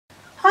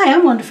Hi,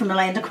 I'm Wanda from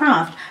Alanda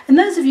Craft, and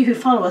those of you who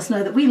follow us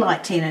know that we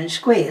like 10-inch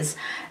squares,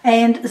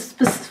 and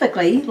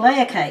specifically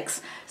layer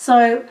cakes.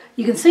 So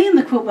you can see in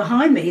the quilt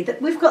behind me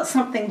that we've got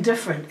something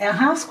different. Our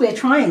half square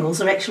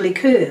triangles are actually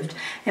curved,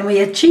 and we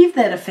achieve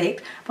that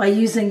effect by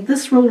using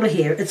this ruler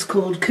here. It's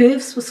called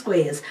Curves for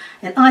Squares,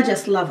 and I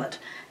just love it.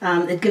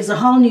 It gives a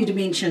whole new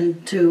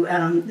dimension to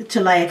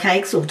layer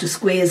cakes or to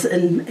squares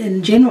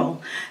in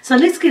general. So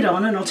let's get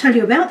on and I'll tell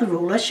you about the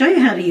ruler, show you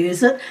how to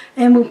use it,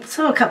 and we'll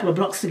sew a couple of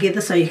blocks together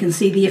so you can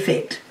see the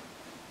effect.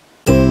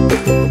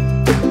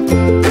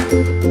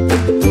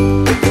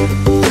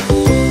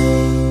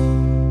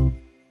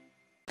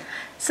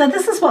 So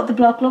this is what the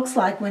block looks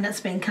like when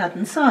it's been cut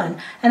and sewn,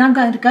 and I'm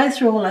going to go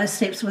through all those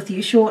steps with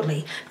you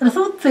shortly. But I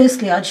thought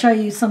firstly I'd show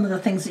you some of the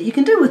things that you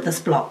can do with this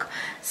block.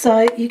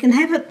 So you can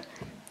have it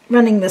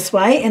running this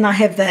way, and I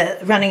have the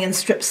running in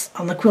strips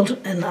on the quilt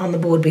and on the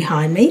board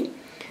behind me.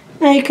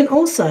 Now you can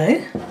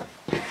also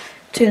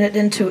turn it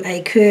into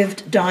a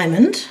curved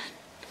diamond,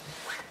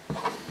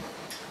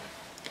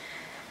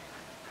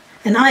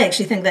 and I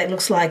actually think that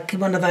looks like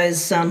one of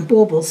those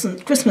baubles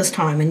at Christmas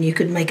time, and you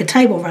could make a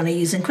table runner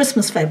using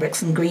Christmas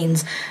fabrics and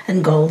greens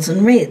and golds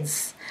and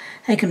reds.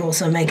 They can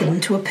also make it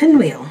into a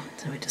pinwheel,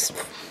 so we just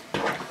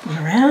put it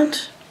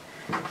around.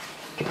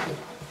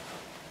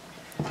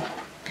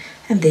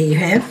 And there you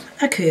have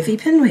a curvy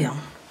pinwheel.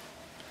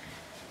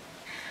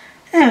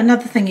 Now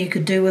another thing you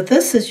could do with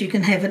this is you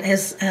can have it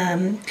as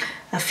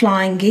a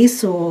flying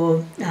geese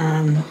or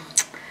an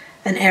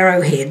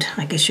arrowhead,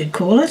 I guess you'd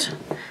call it.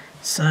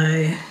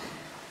 So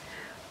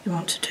you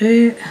want to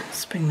do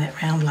is bring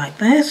that round like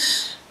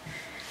that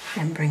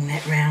and bring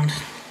that round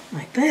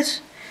like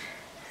that,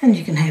 and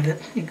you can have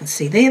it, you can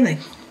see there the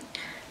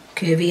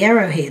curvy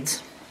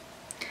arrowheads.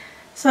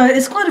 So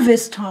it's quite a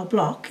versatile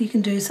block. You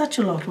can do such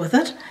a lot with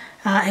it.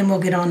 And we'll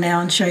get on now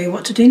and show you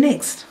what to do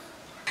next.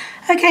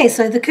 Okay,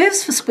 so the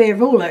Curves for Square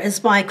ruler is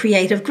by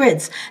Creative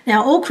Grids.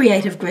 Now all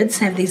Creative Grids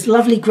have these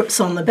lovely grips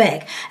on the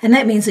back, and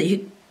that means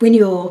that when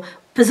you're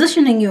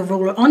positioning your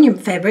ruler on your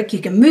fabric, you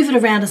can move it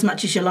around as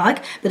much as you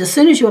like, but as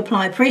soon as you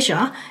apply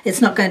pressure, it's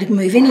not going to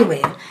move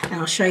anywhere. And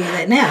I'll show you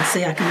that now.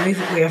 See, I can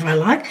move it wherever I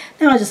like.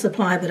 Now I just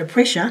apply a bit of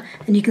pressure,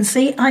 and you can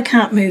see I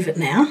can't move it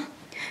now.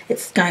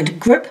 It's going to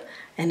grip,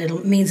 and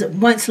it means it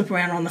won't slip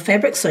around on the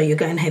fabric, so you're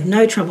going to have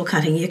no trouble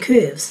cutting your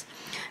curves.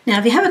 Now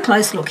if you have a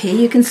close look here,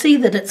 you can see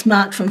that it's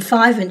marked from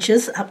 5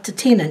 inches up to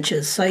 10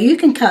 inches. So you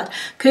can cut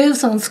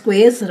curves on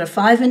squares that are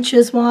 5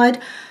 inches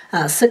wide,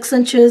 6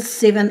 inches,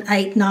 7,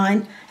 8,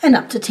 9 and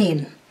up to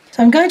 10.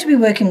 So I'm going to be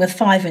working with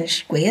 5-inch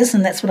squares,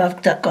 and that's what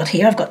I've got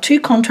here. I've got two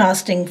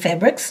contrasting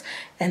fabrics,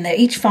 and they're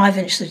each 5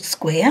 inches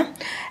square.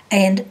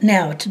 And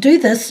now to do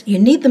this, you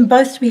need them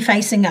both to be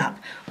facing up.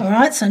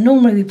 Alright, so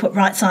normally we put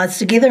right sides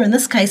together. In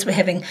this case, we're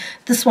having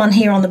this one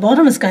here on the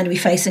bottom is going to be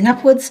facing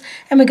upwards,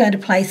 and we're going to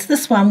place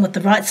this one with the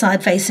right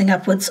side facing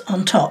upwards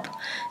on top.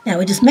 Now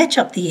we just match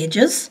up the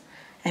edges,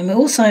 and we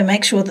also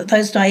make sure that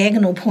those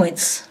diagonal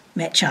points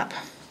match up.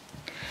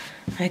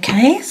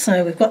 Okay,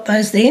 so we've got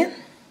those there.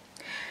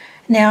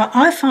 Now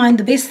I find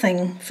the best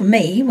thing for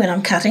me when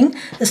I'm cutting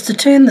is to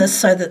turn this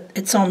so that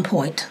it's on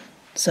point,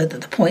 so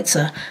that the points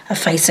are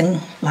facing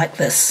like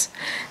this.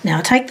 Now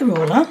I take the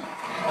ruler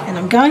and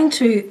I'm going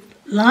to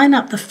line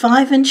up the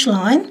 5-inch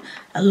line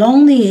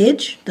along the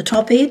edge, the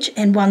top edge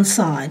and one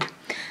side.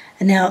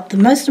 And now the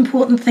most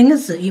important thing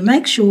is that you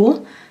make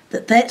sure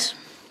that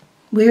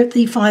where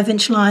the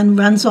 5-inch line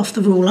runs off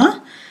the ruler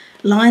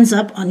lines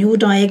up on your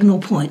diagonal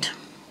point.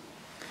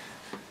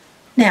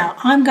 Now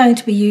I'm going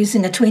to be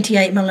using a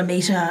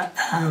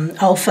 28mm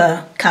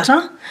alpha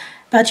cutter,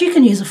 but you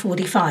can use a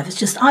 45. It's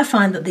just I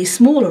find that these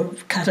smaller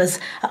cutters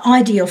are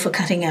ideal for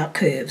cutting out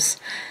curves.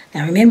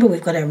 Now remember,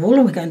 we've got our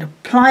ruler, we're going to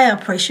apply our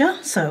pressure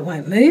so it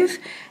won't move,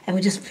 and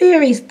we just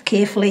very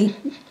carefully,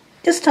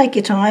 just take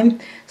your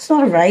time, it's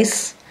not a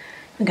race,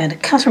 we're going to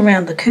cut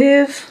around the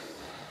curve.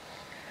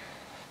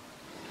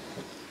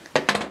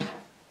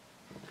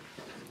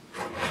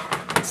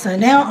 So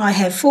now I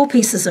have 4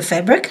 pieces of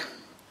fabric.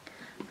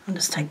 I'll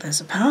just take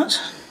those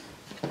apart.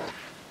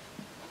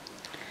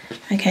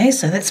 Okay,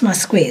 so that's my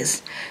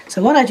squares.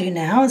 So what I do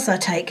now is I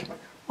take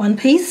one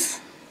piece,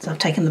 so I've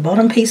taken the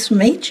bottom piece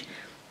from each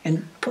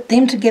and put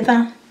them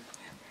together.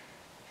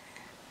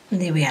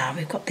 And there we are,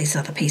 we've got these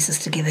other pieces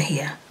together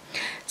here.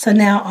 So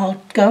now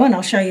I'll go and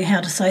I'll show you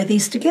how to sew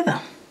these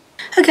together.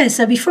 Okay,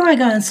 so before I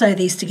go and sew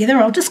these together,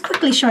 I'll just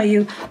quickly show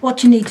you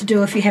what you need to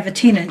do if you have a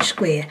 10-inch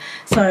square.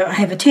 So I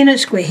have a 10-inch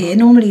square here.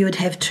 Normally you would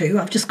have 2.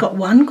 I've just got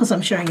 1 because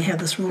I'm showing you how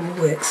this ruler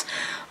works.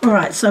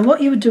 Alright, so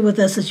what you would do with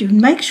this is you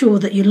make sure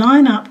that you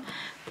line up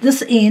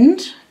this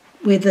end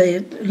where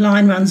the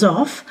line runs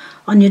off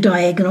on your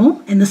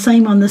diagonal and the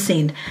same on this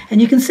end.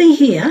 And you can see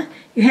here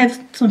you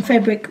have some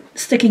fabric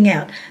sticking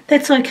out.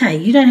 That's okay,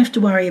 you don't have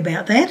to worry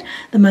about that.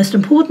 The most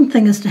important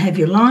thing is to have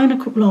your line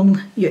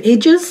along your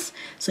edges,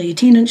 so your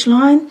 10-inch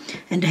line,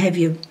 and to have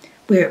your,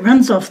 where it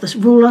runs off this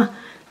ruler,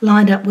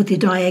 lined up with your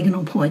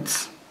diagonal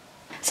points.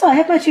 So I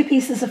have my two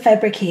pieces of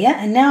fabric here,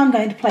 and now I'm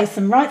going to place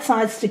them right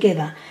sides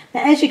together.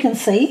 Now as you can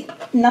see,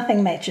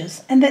 nothing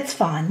matches, and that's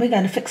fine. We're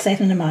going to fix that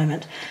in a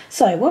moment.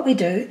 So what we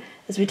do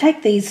is we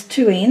take these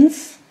two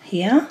ends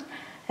here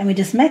and we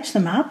just match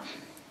them up,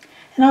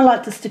 and I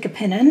like to stick a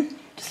pin in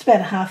just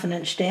about 1/2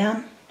 inch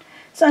down.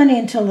 It's only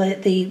until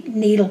the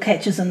needle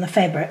catches in the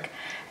fabric,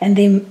 and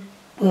then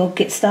we'll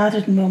get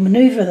started and we'll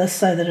manoeuvre this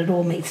so that it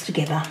all meets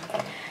together.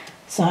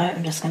 So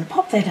I'm just going to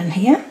pop that in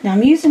here. Now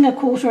I'm using a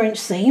 1/4 inch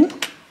seam.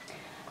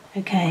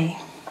 Okay.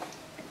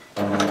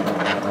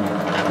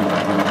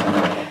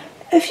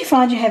 If you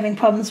find you're having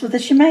problems with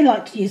this, you may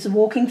like to use a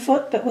walking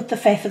foot, but with the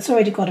faff it's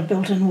already got a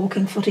built-in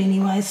walking foot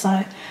anyway, so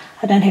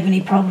I don't have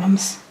any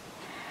problems.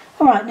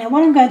 Alright, now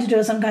what I'm going to do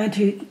is I'm going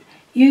to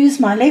use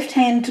my left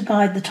hand to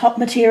guide the top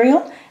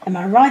material and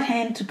my right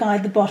hand to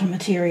guide the bottom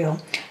material.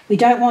 We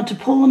don't want to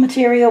pull the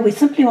material, we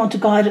simply want to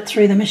guide it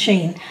through the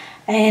machine.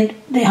 And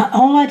the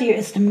whole idea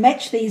is to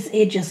match these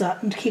edges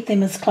up and to keep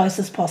them as close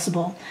as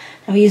possible.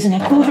 Now we're using a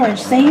 1/4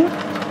 inch seam.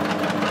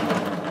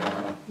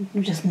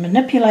 You just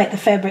manipulate the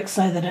fabric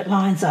so that it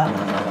lines up.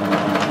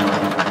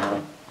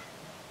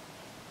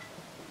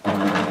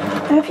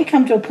 Now if you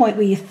come to a point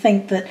where you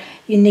think that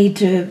you need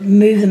to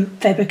move the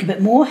fabric a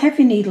bit more, have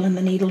your needle in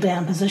the needle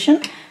down position,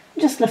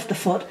 and just lift the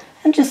foot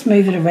and just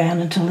move it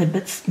around until the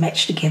bits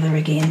match together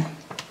again.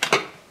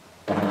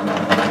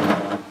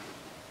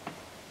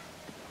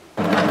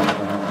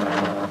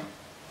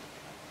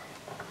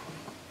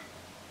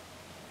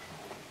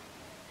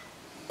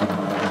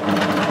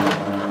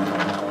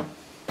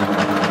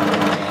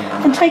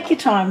 And take your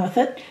time with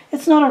it,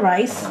 it's not a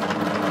race.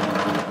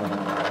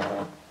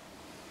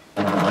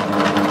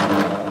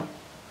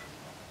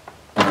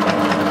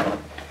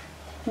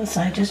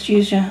 So just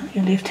use your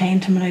left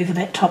hand to manoeuvre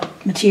that top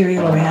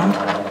material around.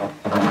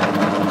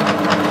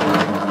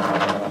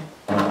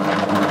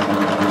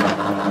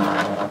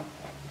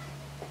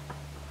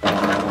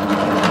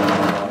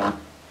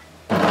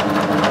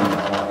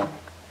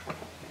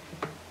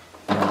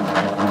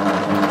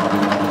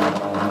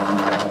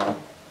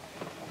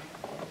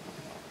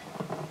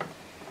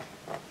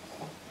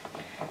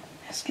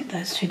 Just get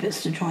those two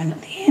bits to join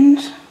at the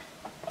end.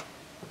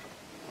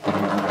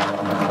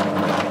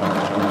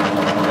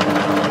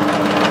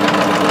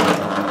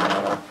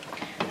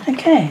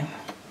 Okay,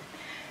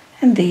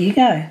 and there you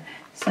go.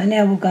 So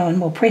now we'll go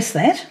and we'll press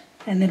that,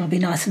 and then it'll be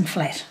nice and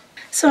flat.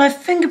 So I've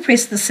finger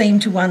pressed the seam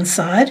to one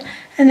side,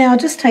 and now I'll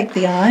just take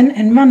the iron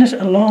and run it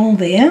along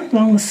there,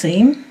 along the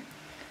seam,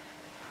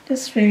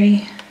 just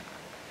very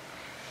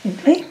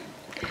gently.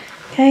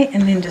 Okay,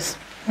 and then just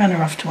run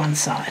her off to one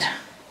side.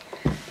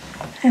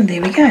 And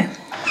there we go.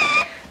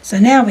 So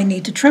now we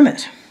need to trim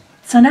it.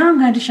 So now I'm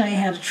going to show you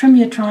how to trim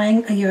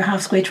your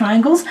half square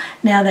triangles.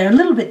 Now they're a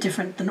little bit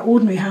different than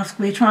ordinary half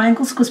square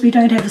triangles because we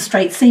don't have a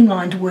straight seam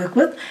line to work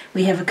with.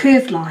 We have a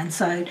curved line,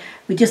 so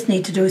we just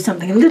need to do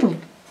something a little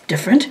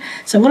different.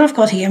 So what I've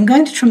got here, I'm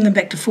going to trim them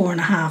back to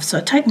 4.5. So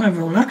I take my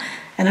ruler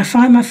and I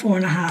find my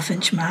 4.5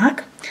 inch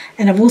mark,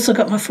 and I've also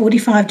got my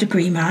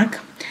 45-degree mark.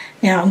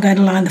 Now I'm going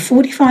to line the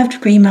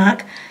 45-degree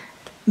mark,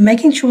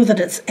 making sure that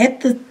it's at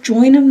the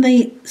join of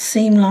the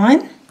seam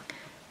line,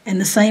 and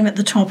the same at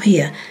the top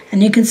here.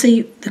 And you can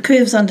see the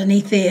curves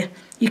underneath there,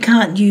 you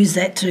can't use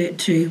that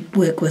to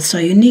work with, so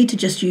you need to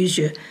just use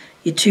your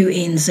two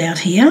ends out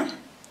here.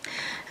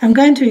 I'm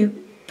going to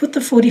put the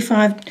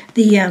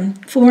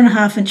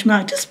 4.5 inch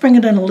mark, just bring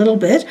it in a little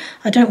bit.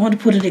 I don't want to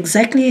put it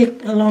exactly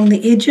along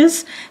the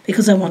edges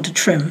because I want to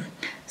trim.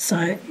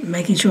 So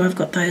making sure I've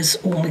got those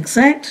all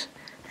exact,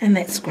 and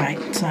that's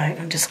great. So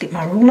I'll just get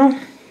my ruler,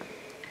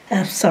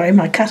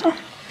 my cutter,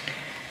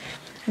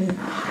 and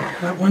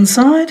right one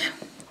side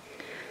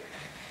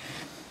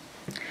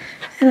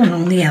and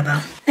along the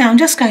other. Now I'm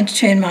just going to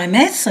turn my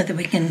mat so that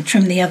we can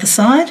trim the other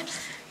side.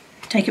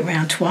 Take it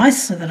round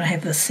twice so that I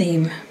have the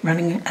seam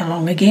running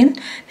along again.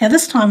 Now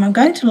this time I'm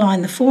going to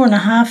line the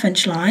 4.5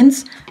 inch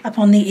lines up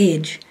on the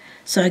edge.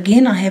 So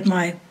again I have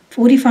my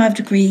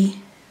 45-degree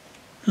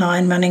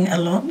line running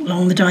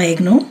along the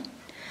diagonal,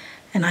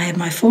 and I have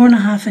my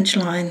 4.5 inch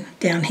line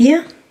down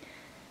here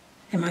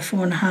and my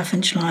 4.5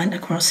 inch line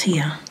across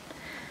here.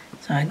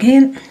 So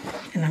again,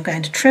 and I'm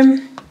going to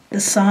trim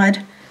this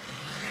side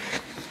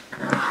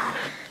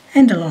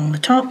and along the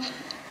top,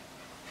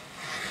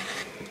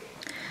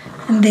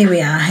 and there we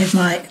are. I have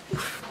my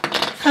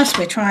half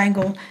square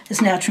triangle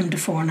is now trimmed to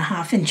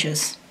 4.5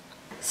 inches.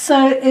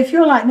 So if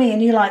you're like me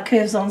and you like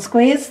curves on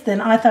squares, then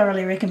I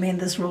thoroughly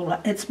recommend this ruler.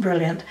 It's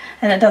brilliant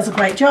and it does a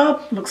great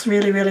job, looks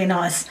really, really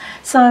nice.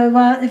 So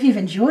if you've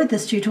enjoyed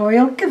this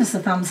tutorial, give us a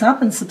thumbs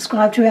up and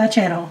subscribe to our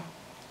channel.